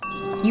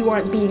You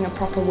aren't being a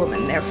proper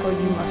woman, therefore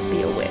you must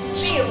be a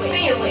witch. Be a witch.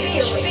 Be a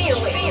witch. Be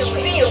a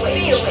witch. Be a witch.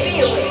 Be a witch. Be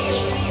a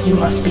witch. You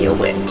must be a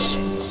witch.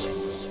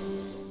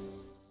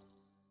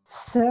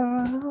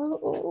 So,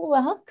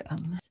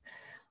 welcome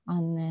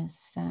on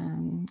this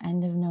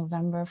end of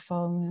November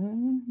full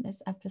moon,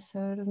 this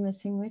episode of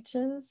Missing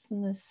Witches,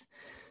 and this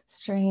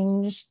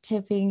strange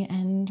tipping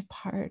end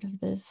part of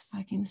this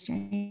fucking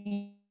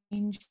strange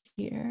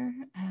year.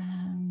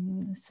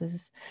 This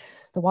is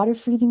the water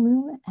freezing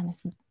moon and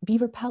this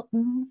beaver pelt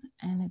moon,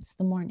 and it's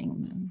the morning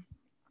moon,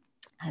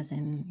 as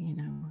in,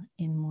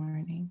 in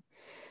morning.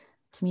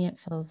 To me, it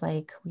feels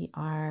like we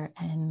are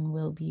and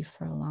will be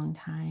for a long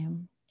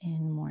time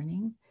in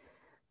mourning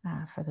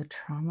for the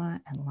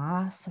trauma and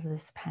loss of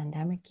this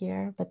pandemic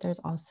year, but there's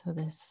also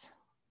this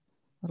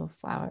little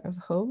flower of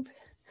hope.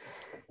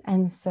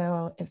 And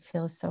so it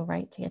feels so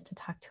right to get to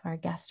talk to our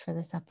guest for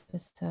this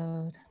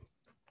episode,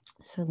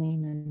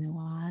 Salima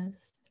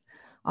Nawaz,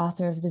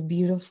 author of the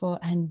beautiful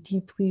and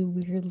deeply,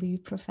 weirdly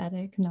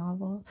prophetic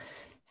novel,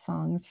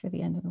 Songs for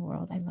the End of the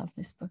World. I love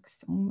this book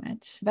so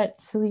much. But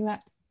Salima,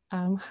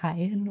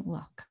 hi and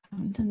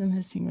welcome to the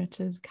Missing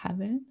Witches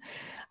cabin.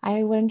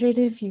 I wondered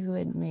if you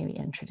would maybe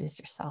introduce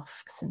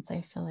yourself, since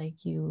I feel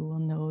like you will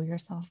know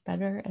yourself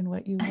better and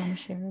what you want to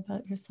share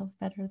about yourself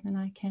better than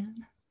I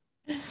can.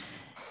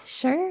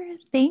 Sure.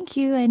 Thank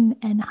you.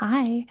 And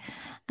hi.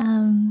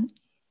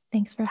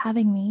 Thanks for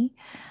having me.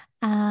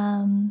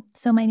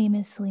 So my name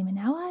is Salima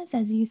Nawaz,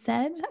 as you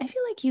said. I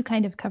feel like you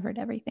kind of covered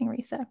everything,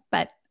 Risa,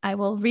 but I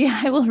will read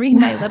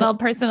my little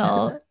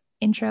personal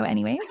intro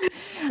anyways.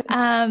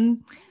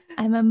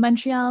 I'm a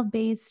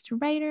Montreal-based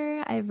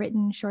writer. I've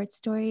written short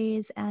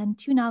stories and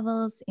 2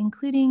 novels,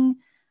 including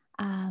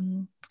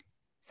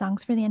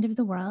Songs for the End of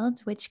the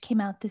World, which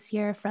came out this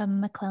year from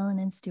McClellan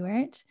and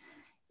Stewart.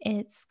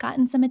 It's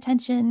gotten some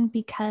attention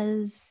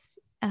because,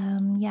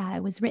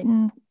 it was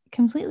written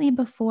completely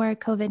before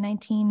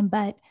COVID-19,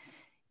 but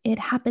it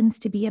happens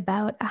to be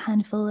about a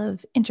handful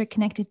of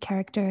interconnected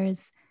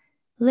characters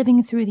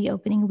living through the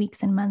opening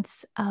weeks and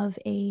months of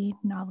a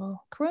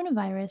novel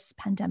coronavirus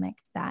pandemic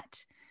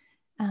that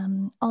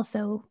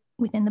also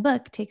within the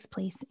book takes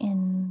place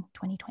in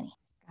 2020.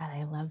 God,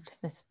 I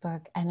loved this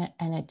book, and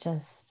it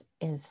just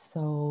is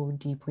so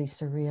deeply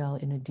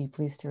surreal in a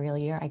deeply surreal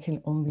year. I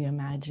can only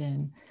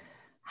imagine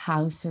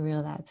how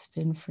surreal that's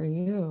been for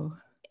you.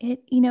 It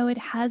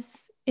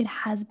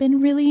has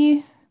been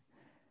really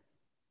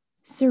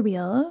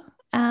surreal,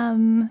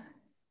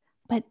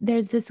 but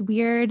there's this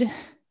weird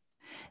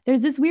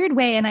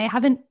way, and I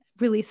haven't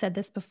really said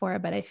this before,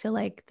 but I feel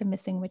like the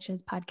Missing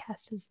Witches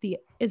podcast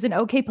is an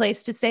okay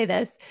place to say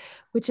this,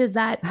 which is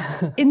that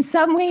in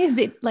some ways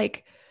it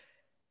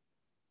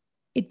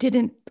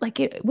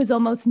was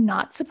almost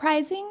not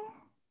surprising,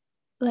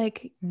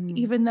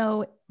 even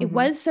though it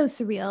was so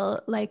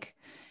surreal.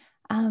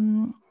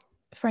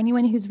 For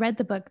anyone who's read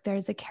the book,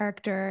 there's a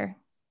character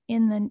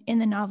in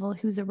the novel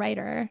who's a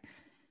writer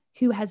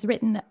who has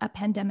written a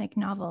pandemic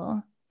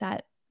novel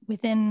that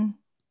within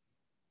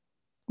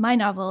my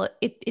novel,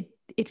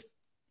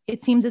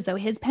 it seems as though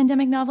his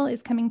pandemic novel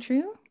is coming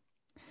true,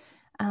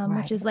 right.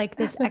 Which is like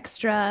this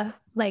extra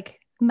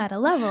meta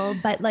level,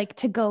 but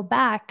to go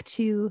back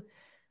to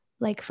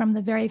from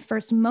the very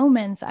first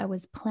moments I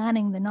was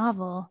planning the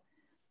novel,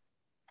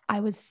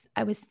 I was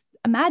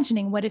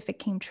imagining what if it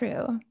came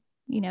true,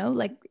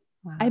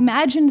 Wow. I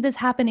imagined this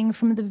happening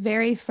from the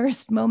very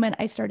first moment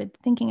I started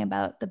thinking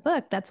about the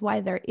book. That's why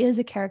there is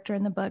a character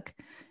in the book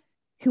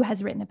who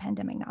has written a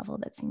pandemic novel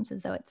that seems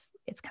as though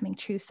it's coming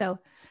true. So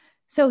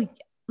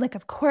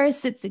of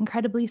course it's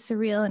incredibly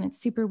surreal and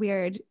it's super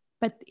weird,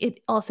 but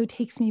it also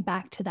takes me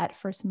back to that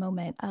first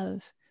moment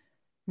of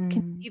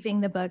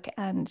conceiving the book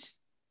and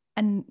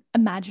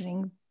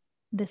imagining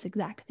this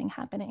exact thing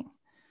happening.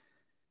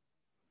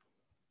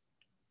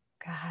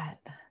 God,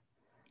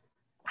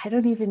 I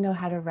don't even know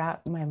how to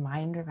wrap my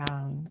mind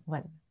around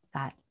what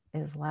that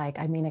is like.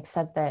 I mean,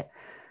 except that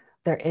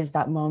there is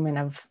that moment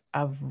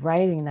of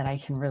writing that I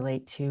can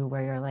relate to,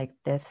 where you're like,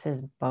 this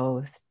is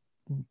both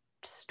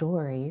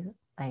story,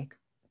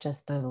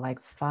 just the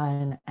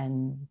fun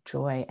and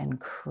joy and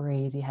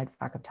crazy head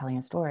fuck of telling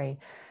a story,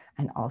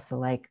 and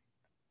also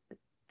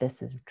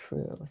this is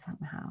true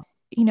somehow.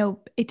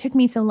 It took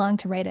me so long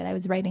to write it. I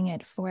was writing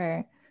it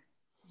for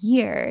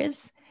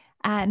years,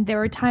 and there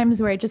were times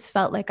where it just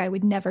felt like I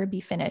would never be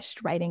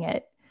finished writing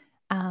it.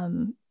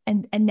 And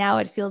now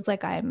it feels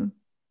like I'm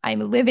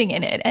living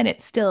in it, and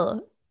it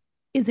still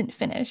isn't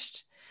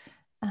finished.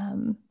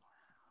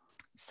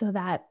 So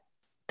that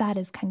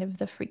is kind of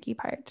the freaky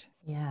part.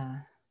 Yeah.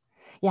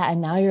 And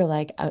now you're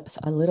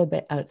a little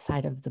bit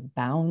outside of the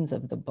bounds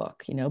of the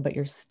book, but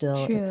you're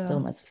still, True. It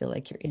still must feel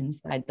like you're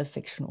inside the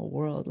fictional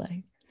world.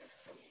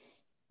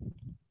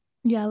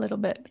 Yeah, a little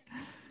bit.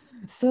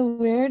 So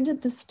where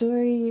did the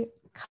story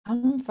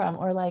come from?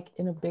 Or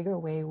in a bigger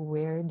way,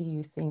 where do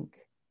you think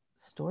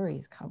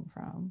stories come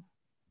from?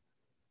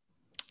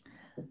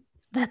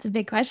 That's a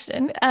big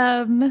question.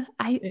 I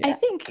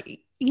think,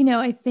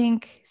 I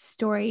think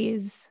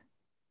stories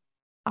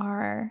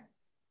are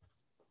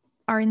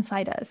are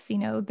inside us, you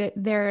know, that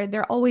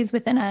they're always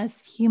within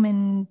us.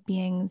 Human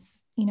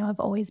beings, you know, have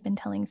always been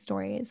telling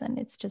stories, and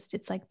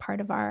it's like part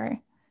of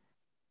our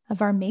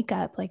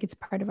makeup, like it's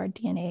part of our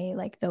DNA,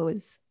 like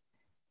those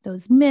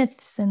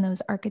myths and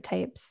those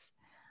archetypes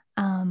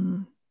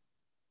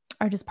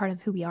are just part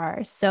of who we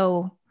are.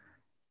 So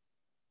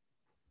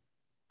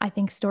I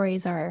think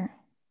stories are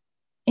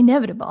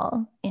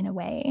inevitable in a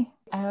way.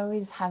 I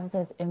always have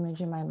this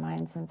image in my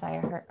mind since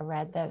I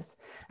read this.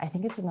 I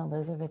think it's an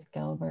Elizabeth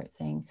Gilbert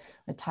thing,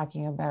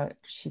 talking about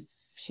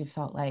she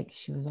felt like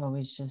she was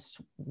always just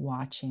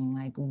watching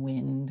like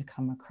wind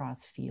come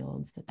across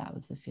fields, that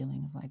was the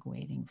feeling of like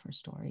waiting for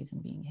stories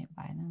and being hit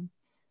by them.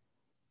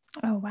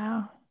 Oh,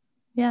 wow.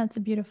 Yeah, it's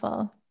a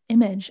beautiful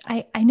image.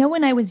 I know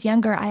when I was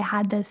younger, I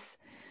had this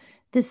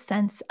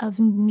sense of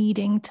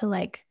needing to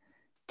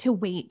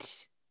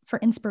wait for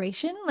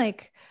inspiration.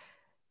 Like,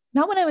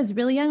 not when I was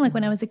really young, like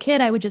when I was a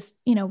kid, I would just,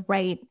 you know,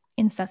 write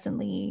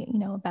incessantly, you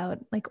know, about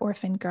like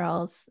orphan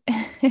girls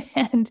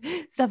and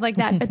stuff like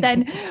that. But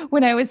then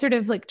when I was sort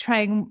of like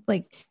trying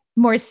like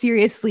more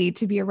seriously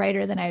to be a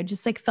writer, then I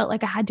just like felt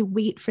like I had to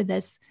wait for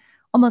this,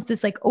 almost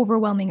this like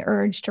overwhelming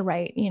urge to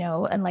write, you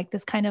know, and like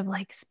this kind of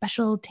like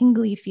special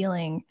tingly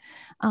feeling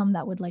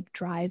that would like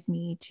drive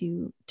me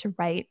to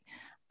write.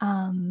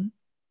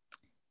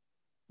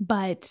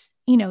 But,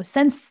 you know,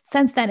 since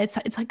then, it's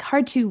like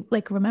hard to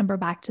like remember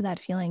back to that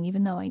feeling,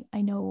 even though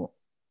I know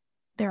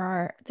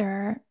there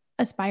are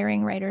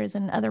aspiring writers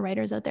and other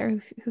writers out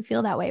there who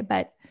feel that way.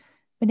 But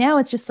now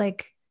it's just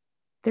like,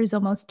 there's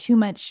almost too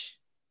much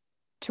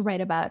to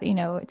write about, you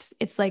know.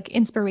 It's like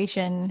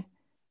inspiration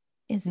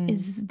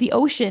is the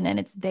ocean, and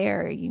it's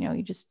there, you know,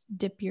 you just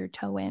dip your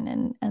toe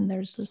in and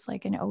there's just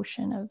like an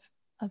ocean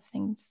of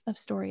things, of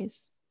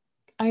stories.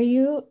 Are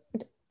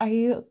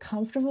you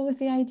comfortable with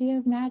the idea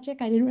of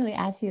magic? I didn't really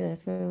ask you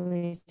this when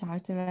we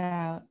talked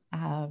about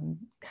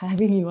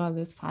having you on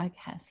this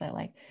podcast, but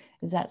like,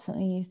 is that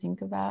something you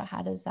think about?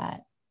 How does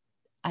that,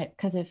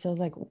 because it feels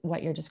like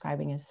what you're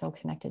describing is so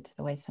connected to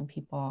the way some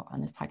people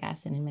on this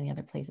podcast and in many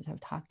other places have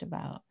talked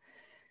about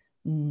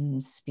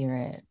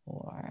spirit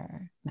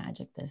or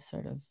magic,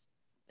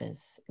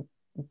 this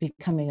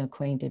becoming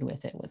acquainted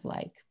with it was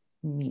like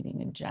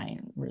meeting a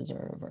giant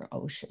reserve or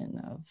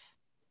ocean of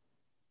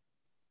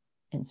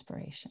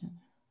inspiration.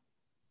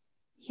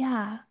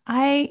 Yeah,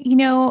 you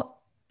know,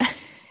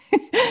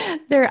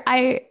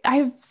 I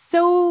have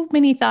so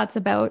many thoughts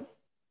about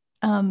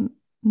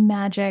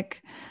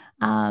magic,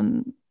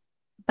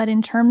 but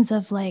in terms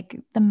of like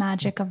the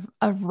magic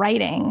of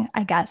writing,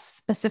 I guess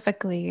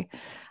specifically,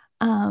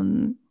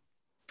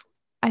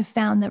 I've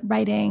found that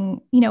writing,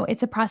 you know,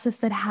 it's a process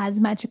that has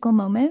magical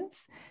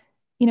moments.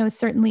 You know,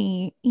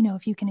 certainly, you know,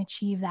 if you can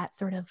achieve that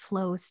sort of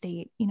flow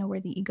state, you know,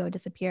 where the ego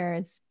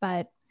disappears,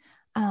 but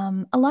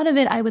a lot of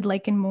it I would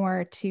liken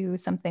more to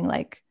something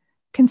like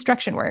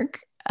construction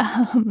work.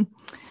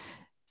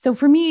 So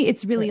for me,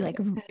 it's really like,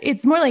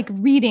 it's more like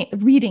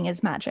reading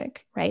is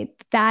magic, right?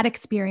 That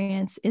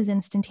experience is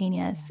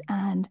instantaneous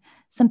and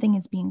something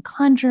is being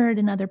conjured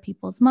in other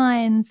people's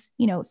minds,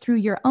 you know, through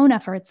your own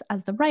efforts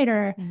as the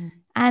writer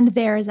and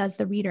theirs as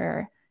the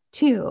reader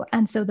too.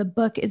 And so the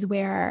book is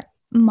where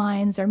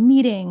minds are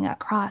meeting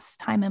across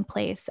time and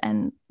place.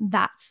 And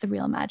that's the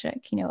real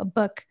magic. You know, a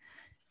book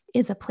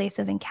is a place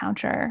of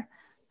encounter.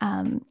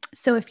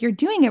 So if you're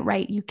doing it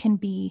right, you can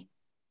be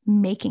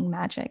making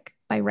magic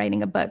by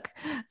writing a book.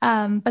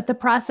 But the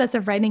process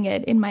of writing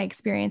it, in my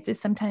experience, is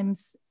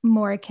sometimes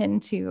more akin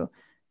to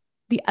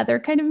the other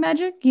kind of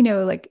magic. You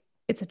know, like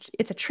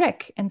it's a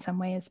trick in some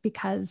ways,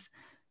 because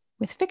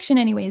with fiction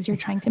anyways, you're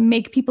trying to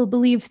make people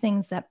believe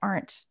things that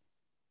aren't,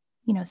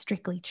 you know,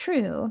 strictly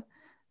true.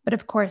 But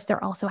of course,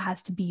 there also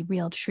has to be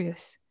real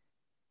truth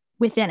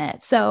within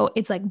it. So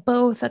it's like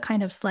both a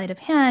kind of sleight of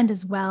hand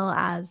as well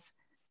as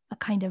a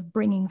kind of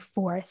bringing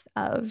forth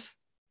of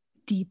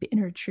deep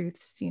inner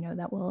truths, you know,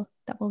 that will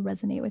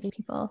resonate with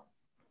people.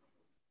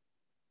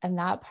 And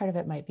that part of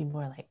it might be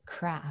more like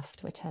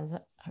craft, which has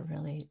a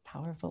really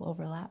powerful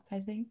overlap, I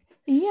think.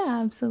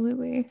 Yeah,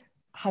 absolutely.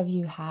 Have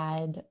you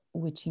had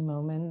witchy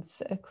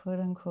moments, quote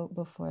unquote,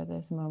 before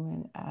this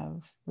moment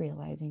of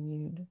realizing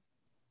you'd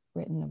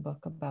written a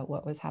book about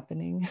what was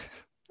happening?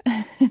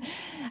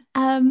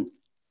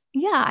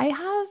 Yeah,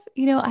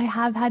 I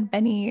have had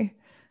many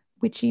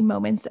witchy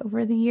moments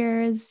over the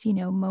years, you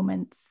know,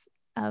 moments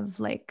of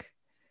like,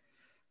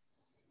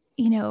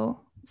 you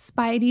know,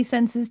 spidey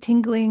senses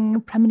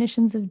tingling,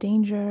 premonitions of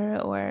danger,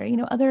 or, you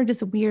know, other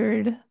just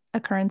weird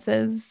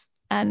occurrences.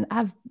 And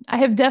I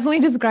have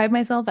definitely described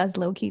myself as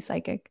low-key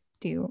psychic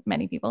to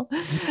many people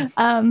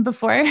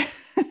before.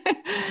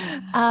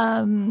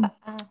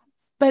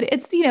 But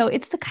it's, you know,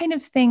 it's the kind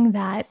of thing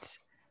that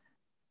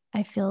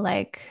I feel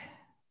like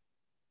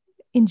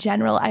in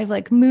general, I've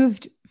like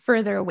moved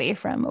further away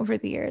from over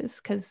the years,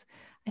 because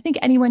I think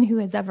anyone who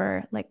has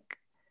ever like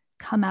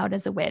come out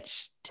as a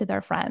witch to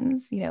their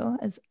friends, you know,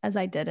 as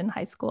I did in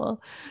high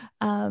school,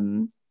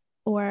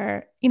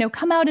 or, you know,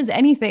 come out as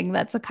anything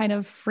that's a kind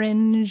of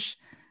fringe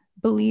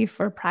belief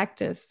or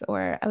practice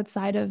or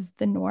outside of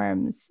the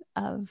norms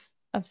of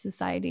of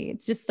society.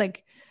 It's just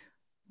like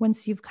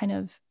once you've kind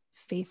of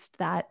faced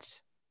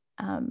that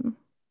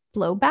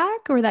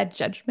blowback or that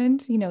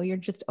judgment, you know, you're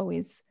just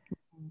always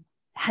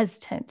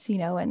hesitant, you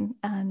know,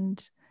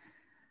 and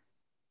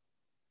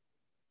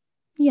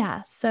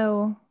yeah,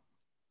 so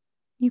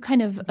you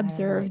kind of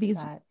observe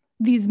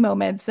these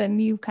moments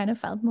and you kind of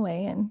felt them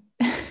away. And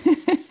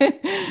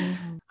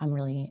I'm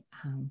really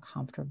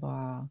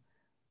comfortable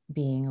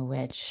being a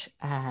witch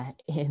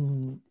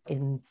in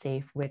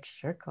safe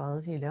witch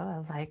circles, you know. I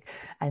was like,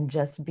 and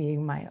just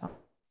being my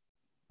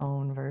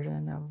own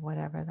version of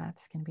whatever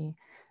that's going to be.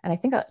 And I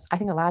think a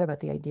lot about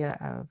the idea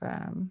of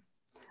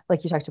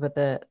like you talked about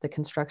the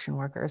construction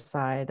worker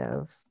side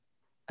of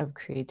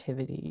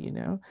creativity, you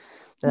know,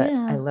 that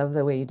I love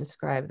the way you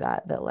describe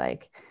that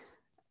like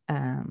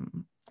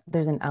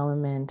there's an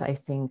element, I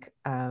think,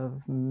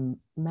 of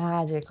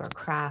magic or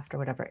craft or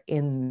whatever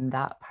in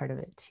that part of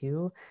it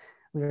too.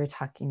 We were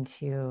talking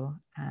to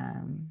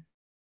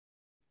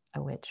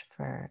a witch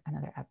for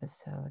another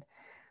episode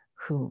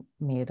who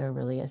made a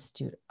really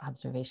astute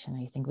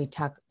observation. I think we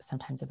talk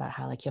sometimes about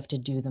how like you have to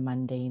do the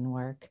mundane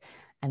work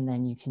and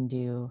then you can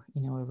do,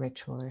 you know, a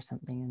ritual or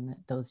something, and that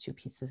those two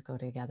pieces go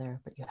together,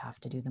 but you have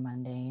to do the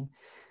mundane.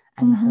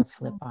 And her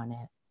flip on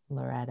it,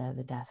 Loretta,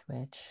 the Death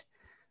Witch,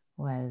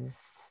 was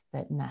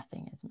that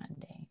nothing is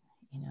mundane,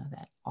 you know,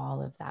 that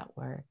all of that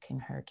work, in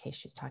her case,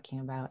 she's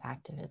talking about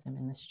activism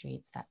in the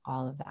streets, that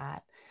all of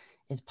that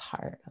is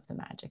part of the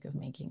magic of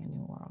making a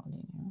new world,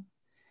 you know.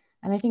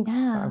 And I think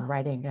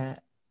writing a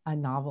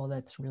novel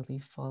that's really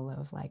full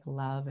of like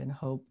love and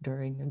hope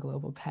during a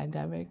global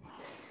pandemic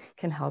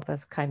can help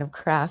us kind of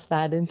craft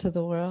that into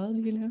the world,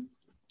 you know.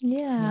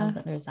 Yeah, know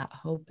that there's that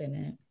hope in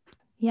it.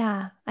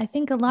 Yeah, I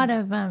think a lot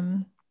of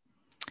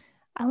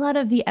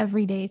the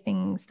everyday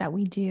things that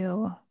we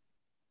do,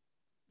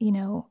 you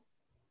know,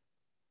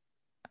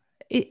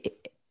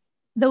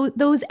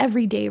 those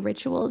everyday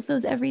rituals,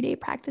 those everyday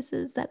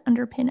practices that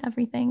underpin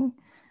everything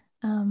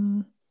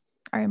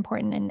are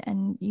important.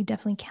 And you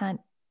definitely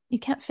can't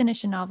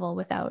finish a novel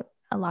without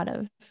a lot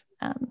of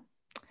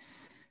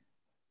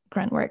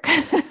grunt work,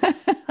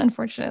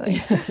 unfortunately.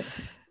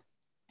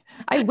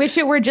 I wish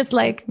it were just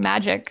like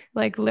magic,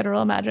 like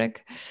literal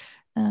magic.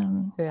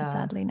 But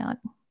sadly not.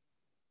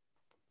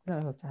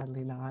 No,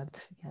 sadly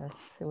not. Yes,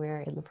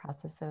 we're in the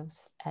process of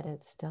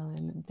edits still,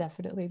 and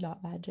definitely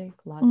not magic.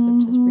 Lots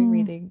of just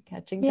rereading,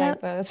 catching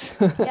typos.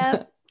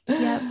 Yep.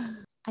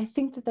 I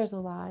think that there's a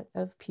lot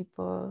of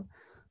people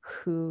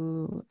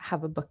who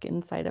have a book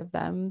inside of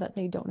them that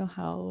they don't know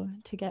how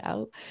to get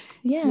out.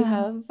 Yeah.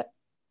 Do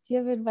you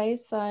have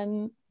advice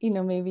on, you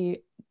know,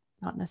 maybe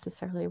not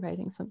necessarily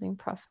writing something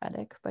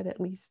prophetic, but at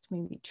least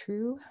maybe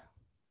true?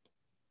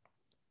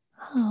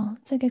 Oh,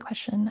 that's a good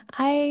question.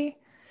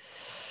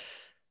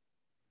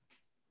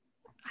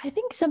 I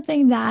think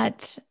something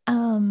that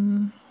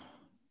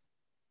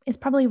is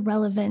probably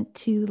relevant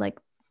to like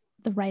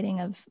the writing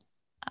of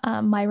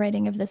my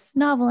writing of this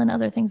novel and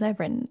other things I've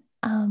written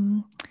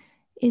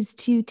is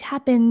to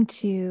tap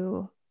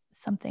into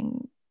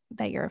something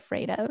that you're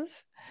afraid of.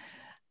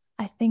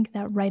 I think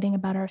that writing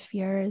about our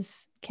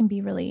fears can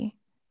be really,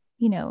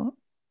 you know,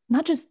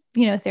 not just,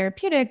 you know,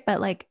 therapeutic, but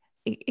like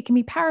it can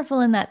be powerful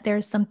in that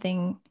there's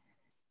an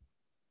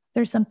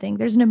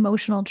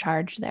emotional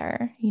charge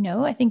there, you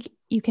know. I think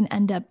you can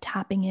end up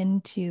tapping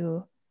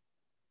into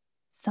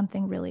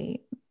something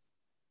really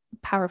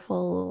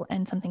powerful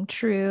and something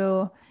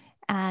true,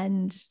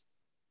 and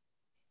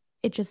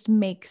it just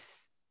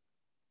makes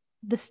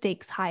the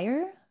stakes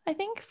higher, I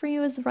think, for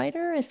you as the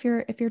writer, if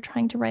you're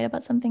trying to write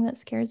about something that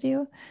scares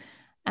you.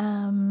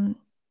 And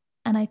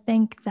I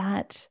think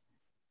that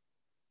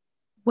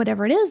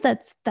whatever it is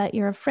that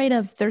you're afraid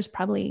of, there's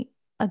probably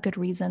a good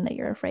reason that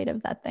you're afraid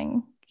of that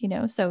thing, you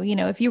know. So, you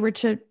know, if you were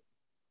to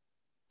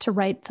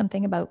write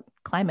something about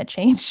climate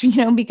change, you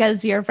know,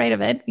 because you're afraid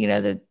of it, you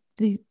know,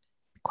 the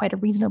quite a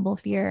reasonable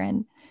fear,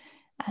 and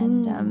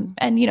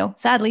you know,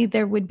 sadly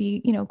there would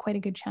be, you know, quite a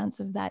good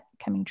chance of that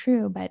coming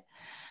true. But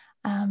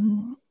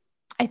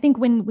I think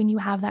when you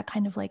have that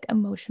kind of like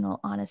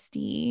emotional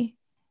honesty,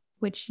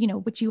 which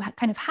you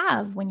kind of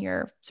have when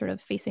you're sort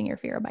of facing your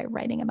fear by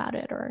writing about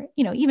it, or,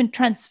 you know, even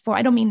transform.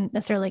 I don't mean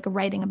necessarily like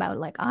writing about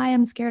like I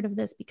am scared of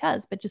this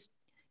because, but just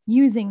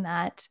using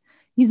that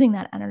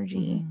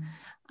energy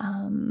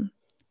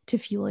to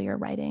fuel your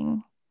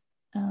writing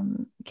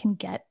can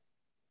get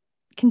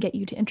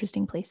you to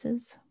interesting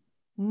places.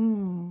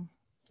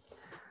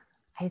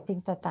 I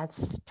think that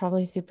that's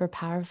probably super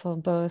powerful,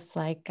 both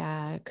like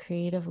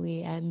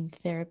creatively and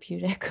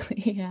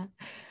therapeutically.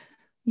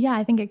 Yeah,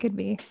 I think it could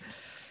be.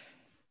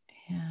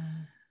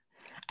 Yeah.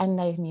 And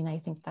I mean, I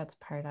think that's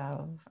part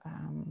of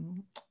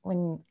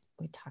when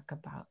we talk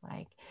about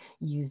like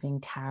using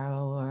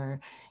tarot,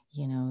 or,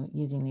 you know,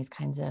 using these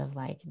kinds of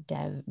like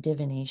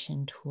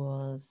divination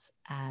tools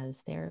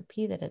as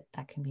therapy,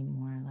 that can be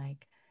more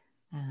like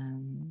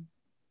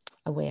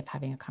a way of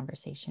having a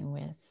conversation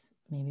with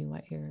maybe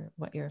what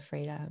you're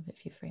afraid of,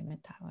 if you frame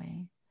it that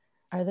way.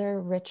 Are there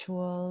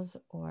rituals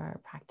or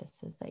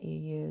practices that you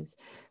use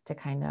to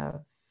kind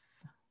of,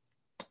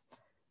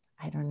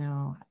 I don't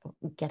know,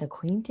 get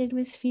acquainted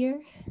with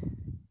fear?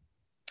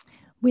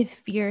 With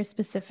fear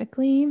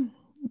specifically,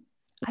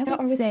 I would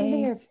Or with something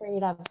say, you're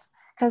afraid of?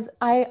 Because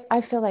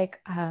I feel like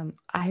I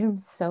am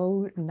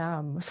so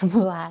numb from the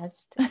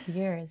last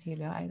years, you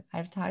know.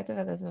 I've talked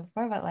about this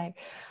before, but like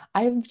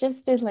I've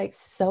just been like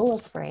so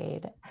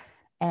afraid.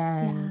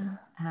 And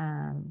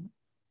yeah,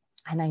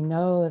 and I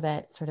know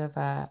that sort of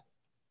a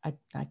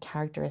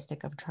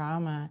characteristic of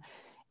trauma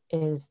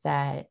is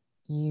that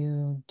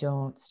you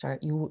don't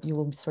start, you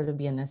will sort of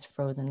be in this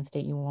frozen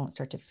state. You won't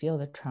start to feel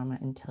the trauma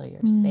until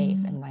you're safe.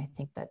 And I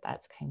think that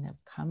that's kind of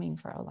coming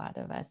for a lot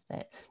of us,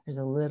 that there's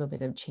a little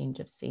bit of change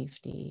of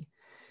safety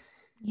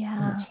in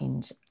the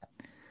change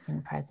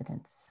in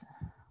presidents.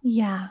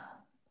 Yeah.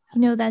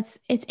 You know,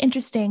 it's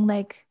interesting.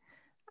 Like,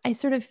 I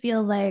sort of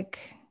feel like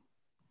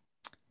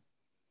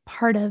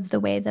part of the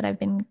way that I've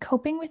been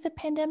coping with the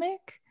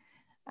pandemic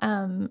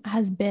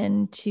has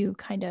been to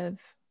kind of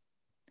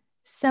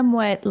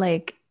somewhat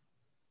like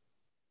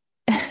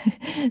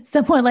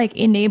somewhat like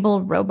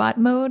enable robot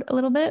mode a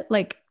little bit.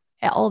 Like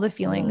all the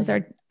feelings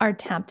are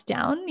tamped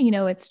down. You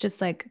know, it's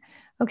just like,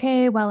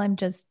 okay, well, I'm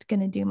just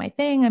gonna do my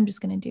thing. I'm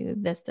just gonna do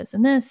this, this,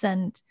 and this.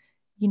 And,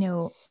 you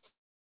know,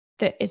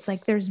 that it's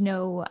like there's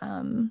no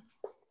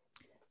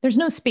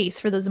space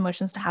for those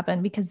emotions to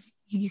happen, because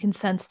you can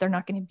sense they're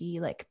not going to be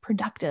like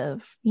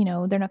productive, you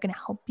know, they're not going to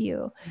help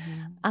you.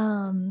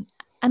 And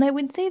I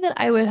would say that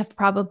I would have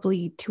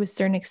probably, to a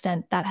certain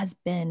extent, that has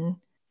been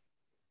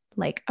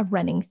like a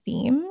running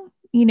theme,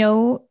 you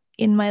know,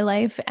 in my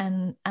life.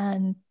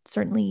 And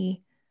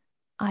certainly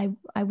I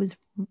was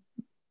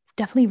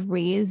definitely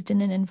raised in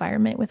an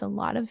environment with a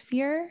lot of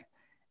fear,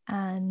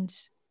 and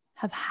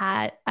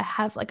I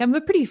have like, I'm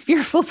a pretty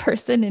fearful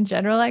person in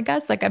general, I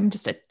guess. Like I'm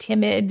just a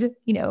timid,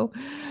 you know,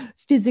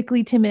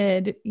 physically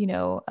timid, you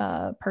know,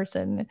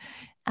 person,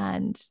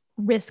 and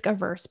risk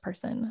averse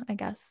person, I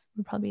guess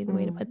would probably be the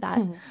way to put that.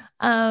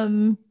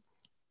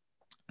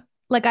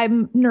 Like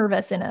I'm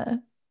nervous in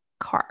a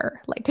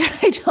car. Like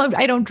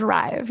I don't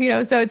drive, you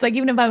know? So it's like,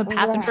 even if I'm a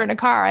passenger in a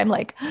car, I'm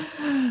like,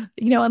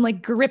 you know, I'm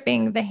like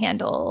gripping the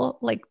handle,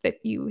 like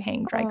that you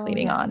hang dry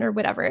cleaning on or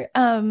whatever.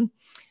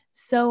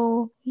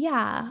 So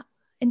yeah,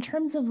 in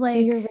terms of like, so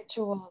your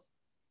rituals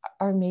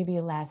are maybe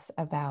less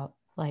about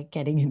like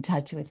getting in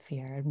touch with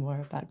fear and more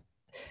about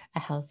a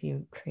healthy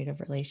creative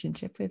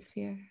relationship with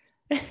fear.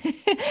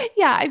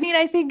 Yeah, I mean,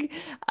 I think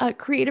a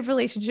creative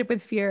relationship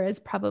with fear is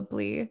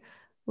probably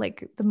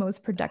like the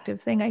most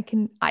productive thing I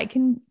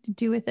can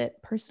do with it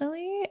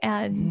personally.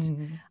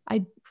 And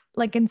I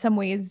like, in some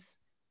ways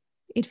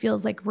it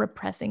feels like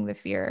repressing the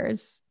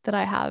fears that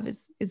I have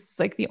is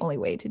like the only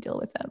way to deal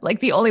with them, like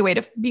the only way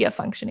to be a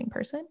functioning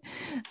person.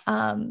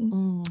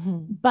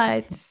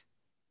 But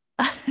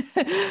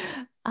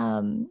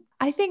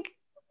I think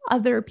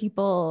other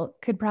people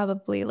could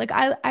probably like,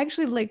 I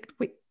actually like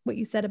what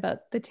you said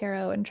about the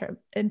tarot in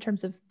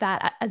terms of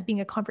that as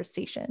being a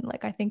conversation.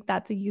 Like, I think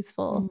that's a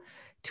useful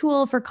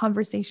tool for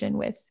conversation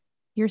with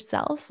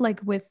yourself, like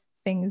with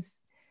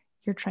things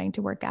you're trying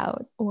to work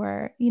out.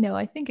 Or, you know,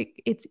 I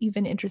think it's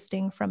even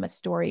interesting from a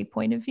story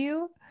point of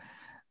view,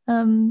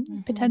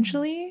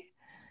 potentially,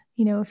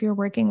 you know, if you're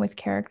working with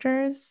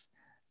characters,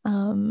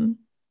 it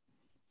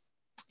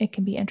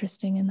can be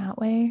interesting in that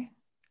way.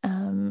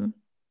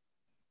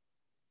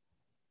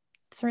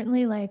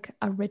 Certainly like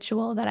a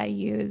ritual that I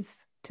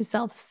use to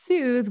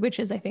self-soothe, which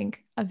is, I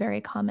think, a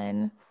very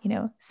common, you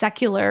know,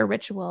 secular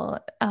ritual,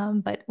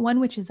 but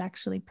one which is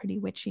actually pretty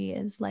witchy,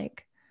 is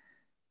like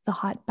the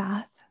hot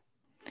bath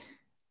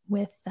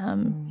with,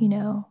 you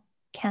know,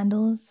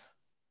 candles,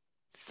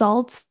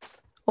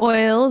 salts,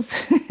 oils,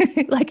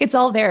 like it's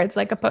all there. It's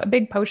like a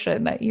big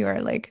potion that you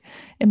are like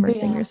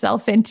immersing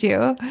yourself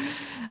into,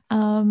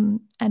 and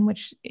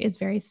which is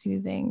very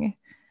soothing.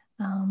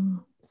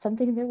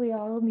 Something that we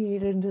all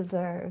need and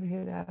deserve,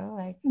 you know,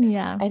 like,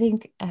 I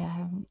think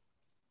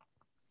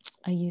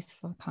a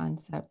useful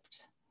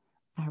concept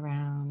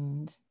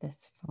around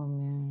this full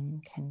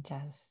moon can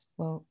just,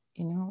 well,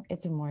 you know,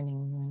 it's a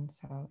morning moon.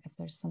 So if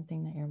there's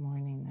something that you're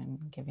mourning, then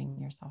giving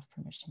yourself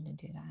permission to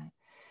do that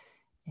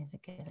is a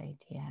good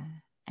idea.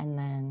 And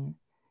then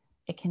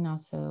it can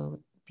also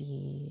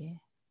be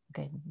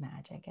good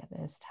magic at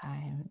this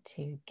time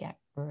to get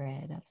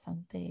rid of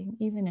something,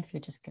 even if you're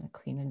just going to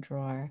clean a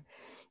drawer.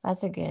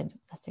 That's a good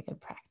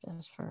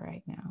practice for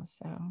right now.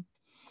 So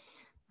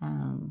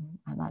and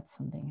that's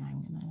something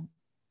I'm going to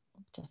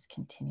just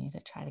continue to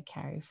try to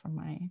carry from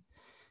my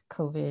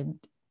COVID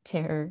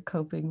terror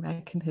coping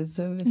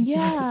mechanism. It's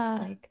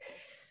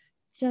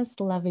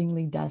just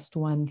lovingly dust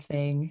one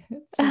thing.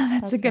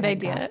 That's a good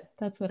idea.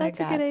 That's what I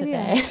got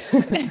today.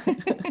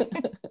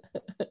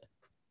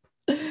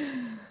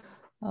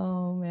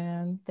 Oh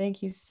man,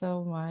 thank you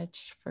so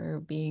much for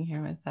being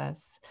here with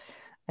us.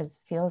 It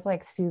feels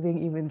like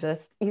soothing, even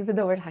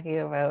though we're talking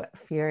about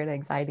fear and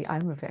anxiety.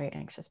 I'm a very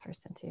anxious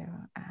person too.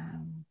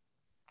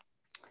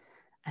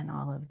 And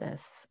all of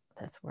this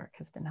work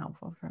has been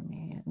helpful for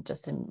me, and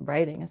just in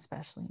writing,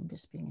 especially, and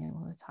just being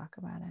able to talk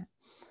about it.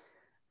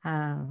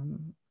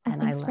 And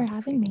I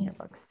love reading your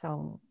book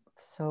so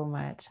so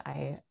much.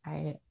 I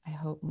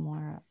hope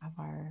more of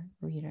our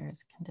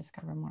readers can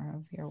discover more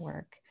of your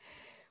work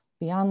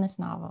beyond this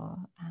novel,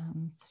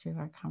 through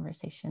our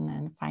conversation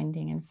and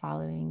finding and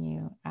following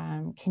you.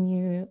 Can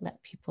you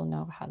let people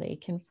know how they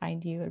can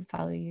find you and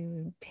follow you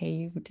and pay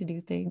you to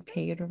do things,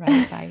 pay you to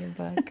write, buy your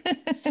book?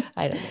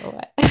 I don't know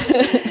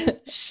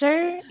what.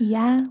 Sure.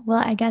 Yeah.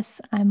 Well, I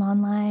guess I'm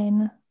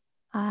online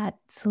at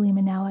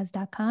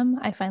salimanawaz.com.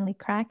 I finally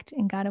cracked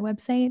and got a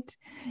website.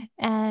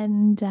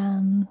 And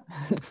I'm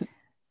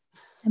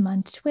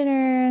on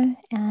Twitter.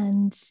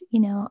 And,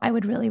 I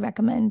would really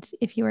recommend,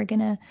 if you are going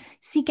to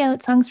seek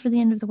out Songs for the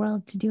End of the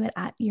World, to do it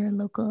at your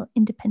local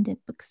independent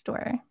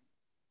bookstore.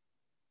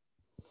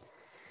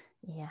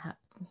 Yeah,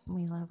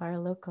 we love our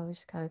local. We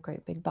just got a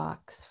great big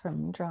box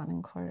from Drawn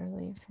and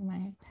Quarterly for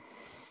my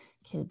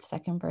kid's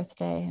second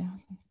birthday.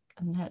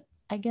 And that,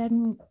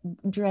 again,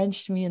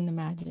 drenched me in the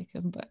magic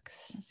of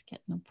books. Just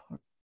getting to pour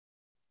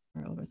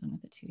over them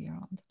with a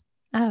 2-year-old.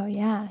 Oh,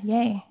 yeah.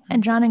 Yay.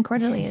 And Drawn and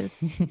Quarterly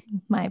is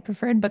my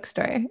preferred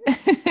bookstore.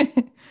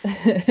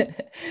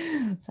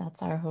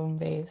 That's our home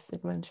base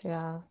in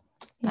Montreal.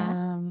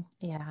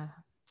 Yeah.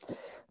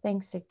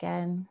 Thanks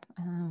again.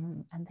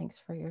 And thanks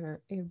for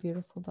your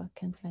beautiful book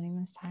and spending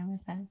this time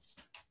with us.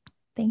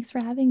 Thanks for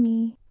having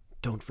me.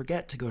 Don't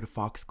forget to go to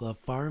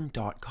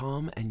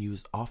foxglovefarm.com and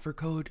use offer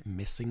code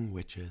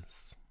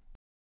MissingWitches.